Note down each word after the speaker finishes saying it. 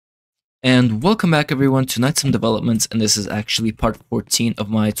And welcome back everyone to Night Some Developments, and this is actually part 14 of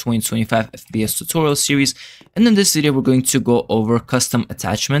my 2025 FPS tutorial series. And in this video we're going to go over custom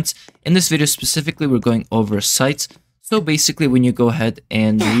attachments. In this video specifically we're going over sites. So basically when you go ahead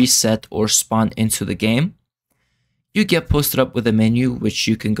and reset or spawn into the game, you get posted up with a menu which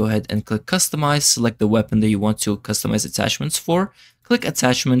you can go ahead and click customize, select the weapon that you want to customize attachments for, click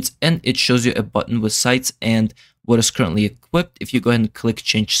attachments, and it shows you a button with sites and what is currently equipped. If you go ahead and click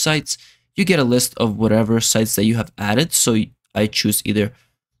change sites, you get a list of whatever sites that you have added. So I choose either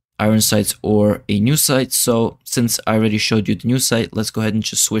iron sites or a new site. So since I already showed you the new site, let's go ahead and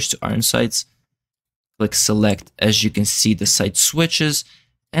just switch to iron sites. Click select. As you can see, the site switches,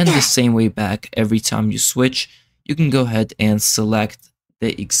 and the same way back every time you switch, you can go ahead and select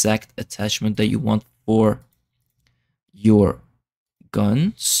the exact attachment that you want for your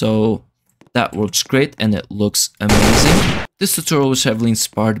gun. So that works great and it looks amazing. This tutorial was heavily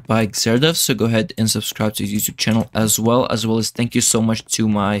inspired by Xerdev, so go ahead and subscribe to his YouTube channel as well as thank you so much to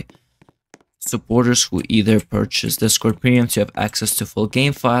my supporters who either purchased Discord Premium to have access to full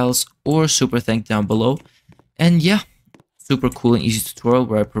game files or super thank down below. And yeah, super cool and easy tutorial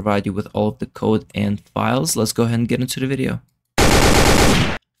where I provide you with all of the code and files. Let's go ahead and get into the video.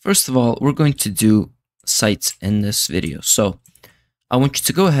 First of all, we're going to do sites in this video. So I want you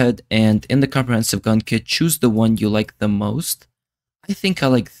to go ahead and in the comprehensive gun kit, choose the one you like the most. I think I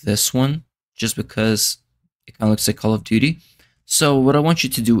like this one just because it kind of looks like Call of Duty. So what I want you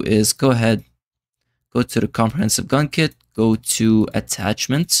to do is go ahead, go to the comprehensive gun kit, go to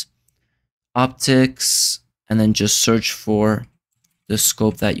attachments, optics, and then just search for the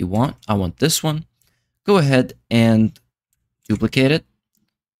scope that you want. I want this one. Go ahead and duplicate it,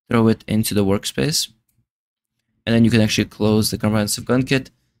 throw it into the workspace. And then you can actually close the comprehensive gun kit.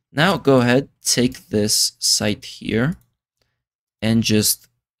 Now go ahead, take this site here and just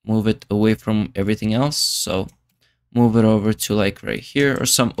move it away from everything else. So move it over to like right here or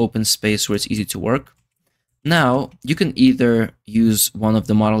some open space where it's easy to work. Now you can either use one of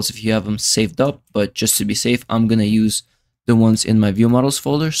the models if you have them saved up, but just to be safe, I'm going to use the ones in my view models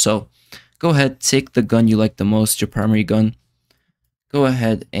folder. So go ahead, take the gun you like the most, your primary gun. Go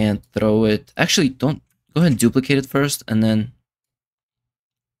ahead and throw it. Actually, don't. Go ahead and duplicate it first and then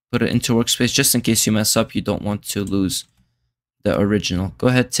put it into workspace just in case you mess up. You don't want to lose the original. Go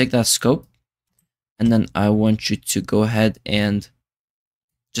ahead, take that scope, and then I want you to go ahead and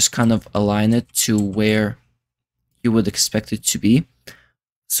just kind of align it to where you would expect it to be.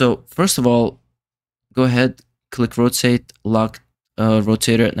 So first of all, go ahead, click rotate, lock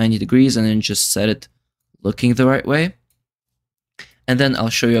rotator at 90 degrees, and then just set it looking the right way. And then I'll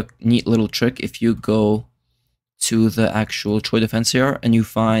show you a neat little trick. If you go to the actual Troy Defense AR and you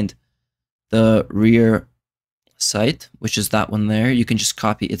find the rear sight, which is that one there, you can just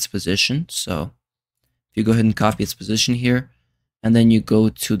copy its position. So if you go ahead and copy its position here, and then you go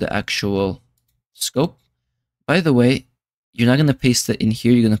to the actual scope. By the way, you're not going to paste it in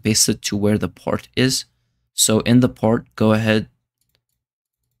here. You're going to paste it to where the part is. So in the part, go ahead,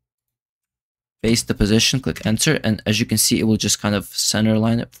 paste the position, click enter, and as you can see, it will just kind of center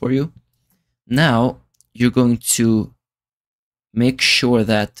line it for you. Now you're going to make sure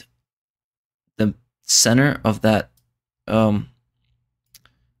that the center of that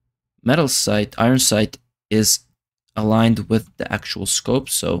metal sight, iron sight, is aligned with the actual scope.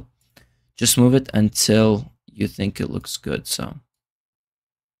 So just move it until you think it looks good. So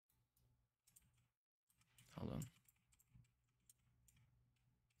hold on.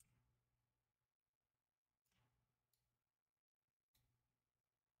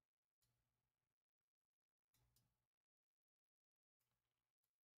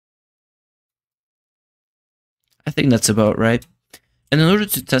 I think that's about right. And in order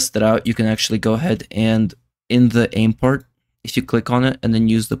to test it out, you can actually go ahead and in the aim part, if you click on it and then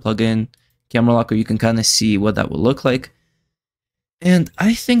use the plugin camera locker, you can kind of see what that will look like. And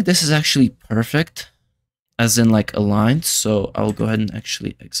I think this is actually perfect, as in like aligned. So I'll go ahead and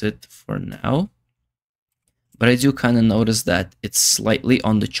actually exit for now. But I do kind of notice that it's slightly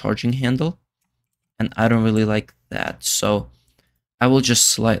on the charging handle, and I don't really like that. So I will just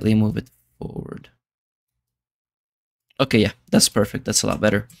slightly move it forward. Okay, yeah, that's perfect. That's a lot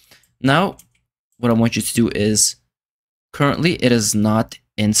better. Now, what I want you to do is, currently it is not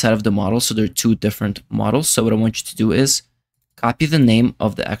inside of the model, so there are two different models. So what I want you to do is copy the name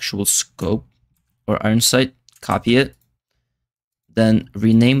of the actual scope or iron sight, copy it, then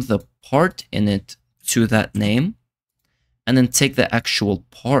rename the part in it to that name, and then take the actual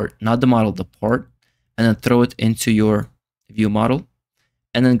part, not the model, the part, and then throw it into your view model,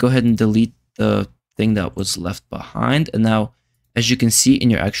 and then go ahead and delete the thing that was left behind. And now As you can see in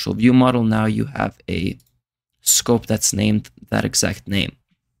your actual view model, now you have a scope that's named that exact name.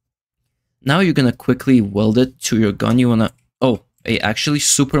 Now you're going to quickly weld it to your gun. You want to, actually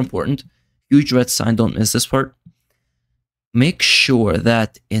super important, huge red sign, don't miss this part. Make sure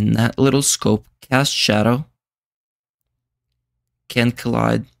that in that little scope, cast shadow, can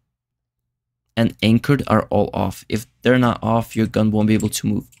collide, and anchored are all off. If they're not off, your gun won't be able to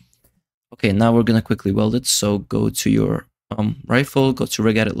move. Okay, now we're going to quickly weld it. So go to your rifle, go to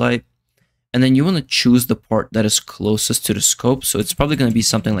rig edit light, and then you want to choose the part that is closest to the scope. So it's probably going to be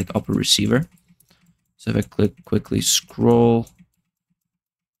something like upper receiver. So if I quickly scroll.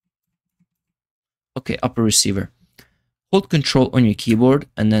 Okay, upper receiver. Hold control on your keyboard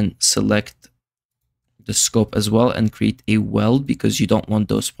and then select the scope as well and create a weld because you don't want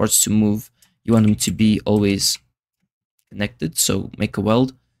those parts to move. You want them to be always connected. So make a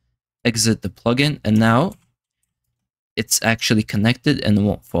weld, exit the plugin, and now it's actually connected and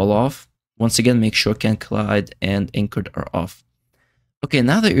won't fall off. Once again, make sure can collide and anchored are off. Okay,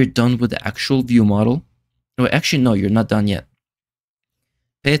 now that you're done with the actual view model, no, actually, no, you're not done yet.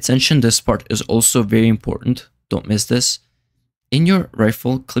 Pay attention, this part is also very important. Don't miss this. In your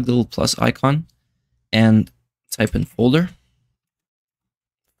rifle, click the little plus icon and type in folder.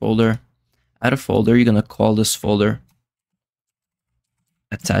 Add a folder. You're going to call this folder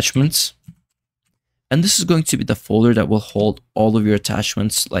attachments. And this is going to be the folder that will hold all of your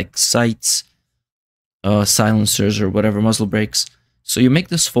attachments like sights, silencers, or whatever, muzzle brakes. So you make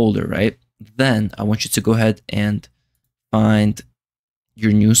this folder, right? Then I want you to go ahead and find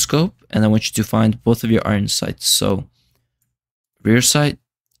your new scope, and I want you to find both of your iron sights. So rear sight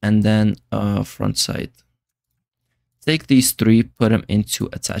and then front sight. Take these three, put them into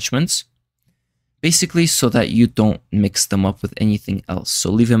attachments, basically so that you don't mix them up with anything else.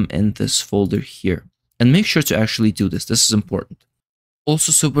 So leave them in this folder here. And make sure to actually do this. This is important.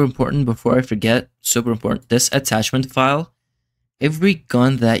 Also super important, before I forget, super important, this attachment file, every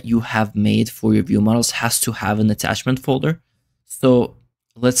gun that you have made for your view models has to have an attachment folder. So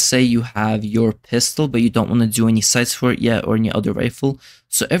let's say you have your pistol, but you don't want to do any sights for it yet or any other rifle.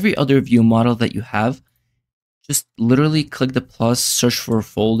 So every other view model that you have, just literally click the plus, search for a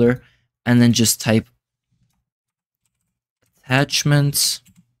folder, and then just type attachments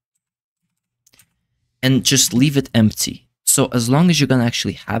and just leave it empty. So as long as you're going to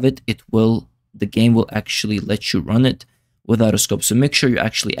actually have it, the game will actually let you run it without a scope. So make sure you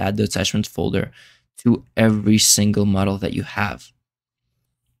actually add the attachment folder to every single model that you have.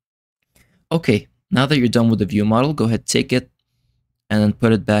 Okay, now that you're done with the view model, go ahead, take it and then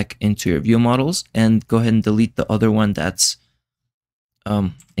put it back into your view models and go ahead and delete the other one that's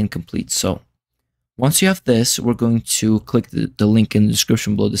incomplete. So once you have this, we're going to click the link in the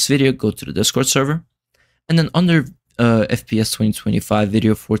description below this video, go to the Discord server, and then under FPS 2025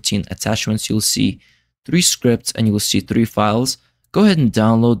 video 14 attachments, you'll see 3 scripts and you will see 3 files. Go ahead and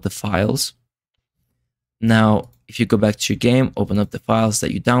download the files. Now, if you go back to your game, open up the files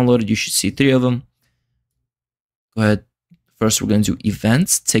that you downloaded, you should see 3 of them. Go ahead. First, we're going to do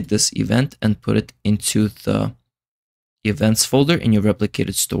events. Take this event and put it into the events folder in your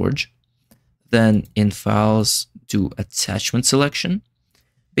replicated storage. Then in files, do attachment selection.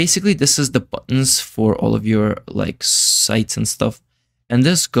 Basically, this is the buttons for all of your like sites and stuff. And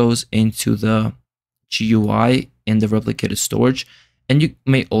this goes into the GUI in the replicated storage. And you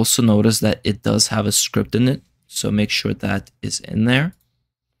may also notice that it does have a script in it. So make sure that is in there.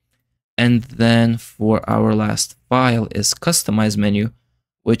 And then for our last file is customize menu,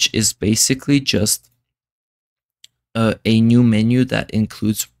 which is basically just a new menu that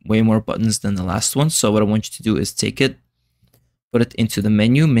includes way more buttons than the last one. So what I want you to do is take it, put it into the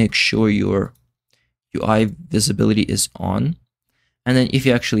menu, make sure your UI visibility is on. And then if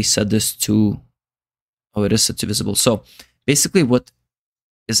you actually set this to, oh, it is set to visible. So basically what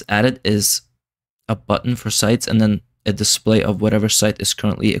is added is a button for sites and then a display of whatever site is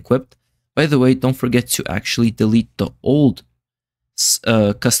currently equipped. By the way, don't forget to actually delete the old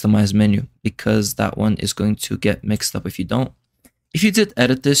customize menu because that one is going to get mixed up if you don't. If you did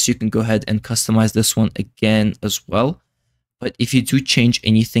edit this, you can go ahead and customize this one again as well. But if you do change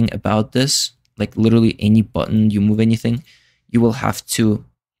anything about this, like literally any button, you move anything, you will have to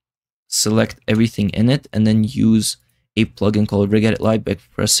select everything in it and then use a plugin called Rig Edit Live by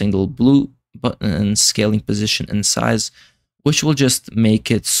pressing the blue button and scaling position and size, which will just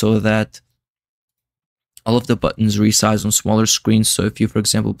make it so that all of the buttons resize on smaller screens. So if you, for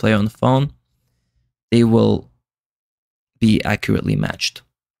example, play on the phone, they will be accurately matched.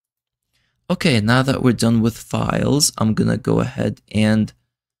 Okay, now that we're done with files, I'm gonna go ahead and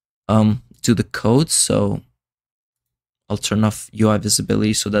do the code. So I'll turn off UI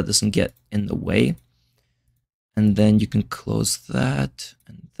visibility so that doesn't get in the way. And then you can close that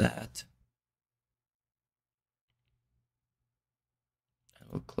and that. And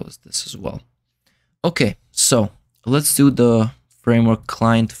we'll close this as well. Okay, so let's do the framework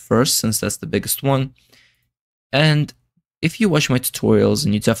client first, since that's the biggest one. And if you watch my tutorials,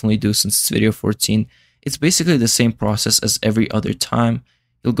 and you definitely do since it's video 14, it's basically the same process as every other time.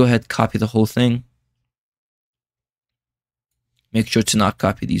 You'll go ahead, copy the whole thing. Make sure to not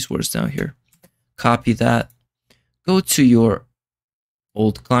copy these words down here. Copy that. Go to your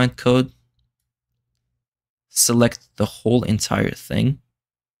old client code. Select the whole entire thing.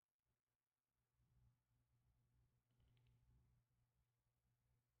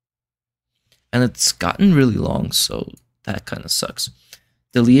 And it's gotten really long, so that kind of sucks.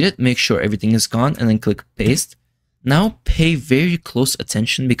 Delete it, make sure everything is gone, and then click paste. Now pay very close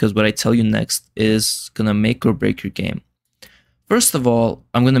attention, because what I tell you next is gonna make or break your game. First of all,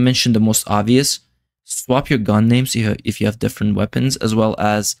 I'm gonna mention the most obvious. Swap your gun names if you have different weapons, as well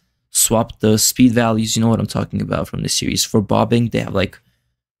as swap the speed values. You know what I'm talking about from the series. For bobbing, they have like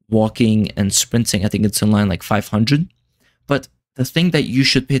walking and sprinting. I think it's in line like 500. But the thing that you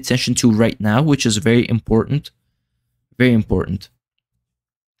should pay attention to right now, which is very important,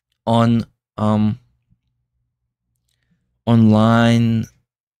 on line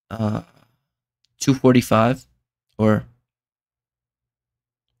 245 or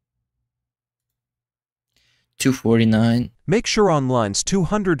 249. Make sure on lines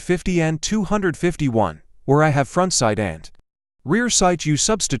 250 and 251, where I have front sight and rear sight, you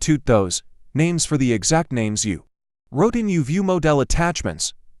substitute those names for the exact names you wrote in your view model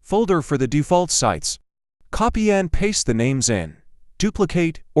attachments folder for the default sites. Copy and paste the names in.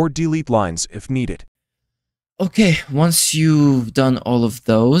 Duplicate or delete lines if needed. Okay, once you've done all of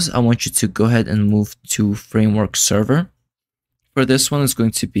those, I want you to go ahead and move to framework server. For this one, it's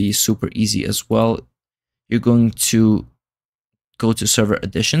going to be super easy as well. You're going to go to server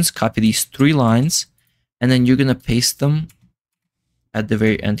additions, copy these 3 lines, and then you're going to paste them at the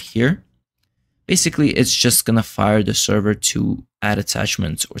very end here. Basically, it's just going to fire the server to add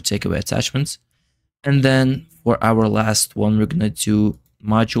attachments or take away attachments. And then for our last one, we're going to do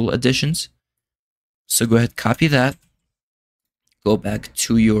module additions. So go ahead, copy that, go back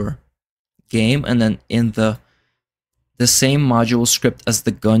to your game, and then in the same module script as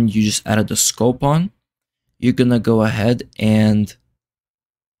the gun you just added the scope on, you're going to go ahead and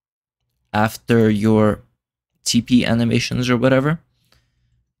after your TP animations or whatever,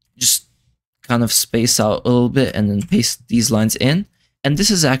 just kind of space out a little bit and then paste these lines in. And this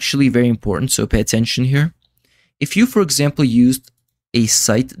is actually very important, so pay attention here. If you, for example, used a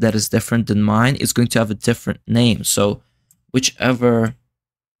site that is different than mine, it's going to have a different name. So whichever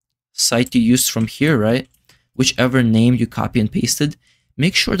site you used from here, right? Whichever name you copy and pasted,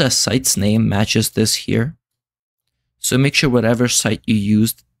 make sure that site's name matches this here. So make sure whatever site you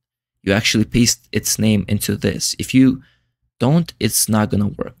used, you actually paste its name into this. If you don't, it's not going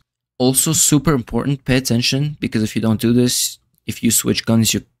to work. Also, super important, pay attention, because if you don't do this, if you switch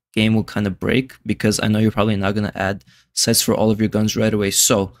guns, your game will kind of break, because I know you're probably not going to add sites for all of your guns right away.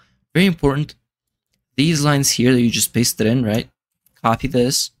 So very important, these lines here that you just pasted in, right? Copy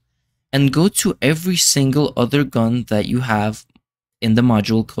this and go to every single other gun that you have in the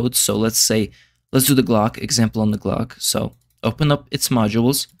module code. So let's do the Glock example on the Glock. So open up its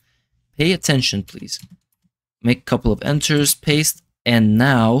modules, pay attention, please. Make a couple of enters, paste, and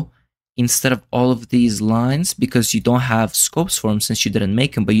now instead of all of these lines, because you don't have scopes for them since you didn't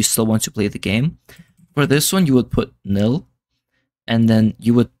make them, but you still want to play the game, for this one you would put nil, and then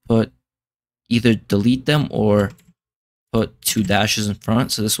you would put either delete them or put 2 dashes in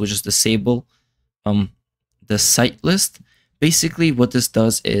front. So this will just disable the site list. Basically what this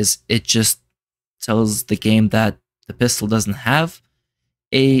does is it just tells the game that the pistol doesn't have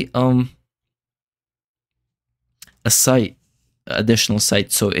a site, additional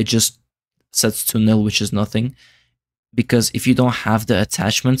site, so it just sets to nil, which is nothing. Because if you don't have the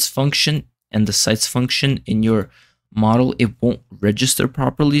attachments function and the sites function in your model, it won't register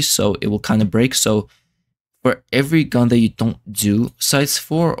properly, so it will kind of break. So for every gun that you don't do sites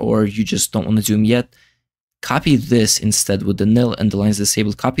for, or you just don't want to do them yet, copy this instead with the nil and the lines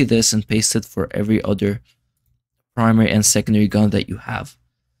disabled. Copy this and paste it for every other primary and secondary gun that you have.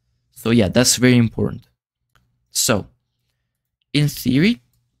 So yeah, that's very important. So in theory,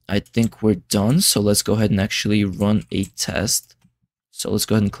 I think we're done. So let's go ahead and actually run a test. So let's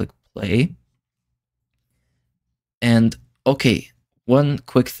go ahead and click play. And okay, one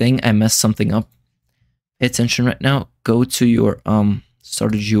quick thing, I messed something up. Pay attention right now. Go to your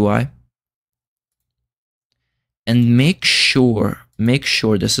started UI. And make sure,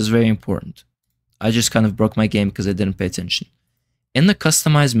 this is very important. I just kind of broke my game because I didn't pay attention. In the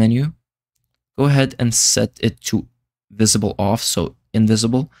customize menu, go ahead and set it to visible off, so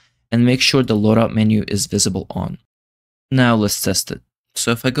invisible, and make sure the loadout menu is visible on. Now let's test it.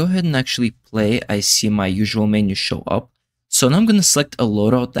 So if I go ahead and actually play, I see my usual menu show up. So now I'm going to select a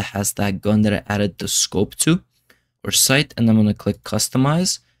loadout that has that gun that I added the scope to, or sight, and I'm going to click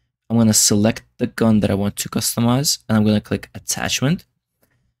customize. I'm going to select the gun that I want to customize, and I'm going to click attachment.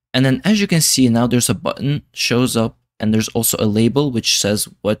 And then as you can see, now there's a button shows up, and there's also a label which says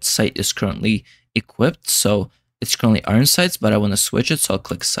what sight is currently equipped. So it's currently iron sights, but I want to switch it, so I'll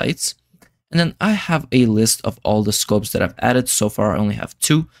click sights. And then I have a list of all the scopes that I've added. So far, I only have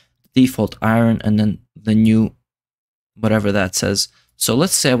 2, default iron, and then the new, whatever that says. So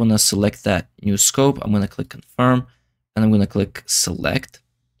let's say I want to select that new scope. I'm going to click confirm, and I'm going to click select.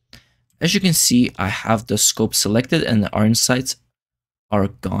 As you can see, I have the scope selected and the iron sights are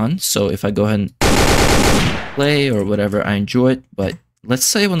gone. So if I go ahead and play or whatever, I enjoy it. But let's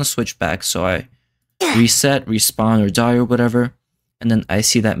say I want to switch back. So I reset, respawn, or die or whatever. And then I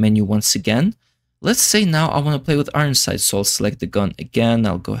see that menu once again. Let's say now I want to play with iron sights. So I'll select the gun again.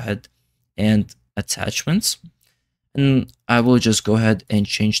 I'll go ahead and attachments. And I will just go ahead and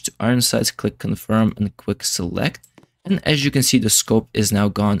change to iron sights, click confirm, and quick select. And as you can see, the scope is now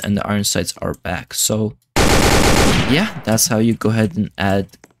gone and the iron sights are back. So yeah, that's how you go ahead and add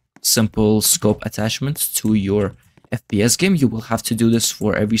simple scope attachments to your FPS game. You will have to do this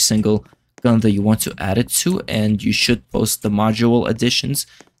for every single gun that you want to add it to, and you should post the module additions,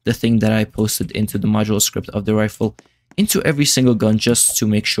 the thing that I posted into the module script of the rifle, into every single gun just to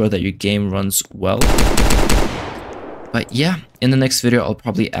make sure that your game runs well. But yeah, in the next video, I'll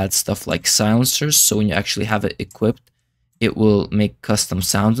probably add stuff like silencers, so when you actually have it equipped, it will make custom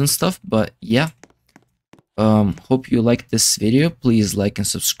sounds and stuff. But yeah, hope you liked this video. Please like and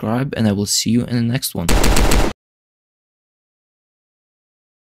subscribe, and I will see you in the next one.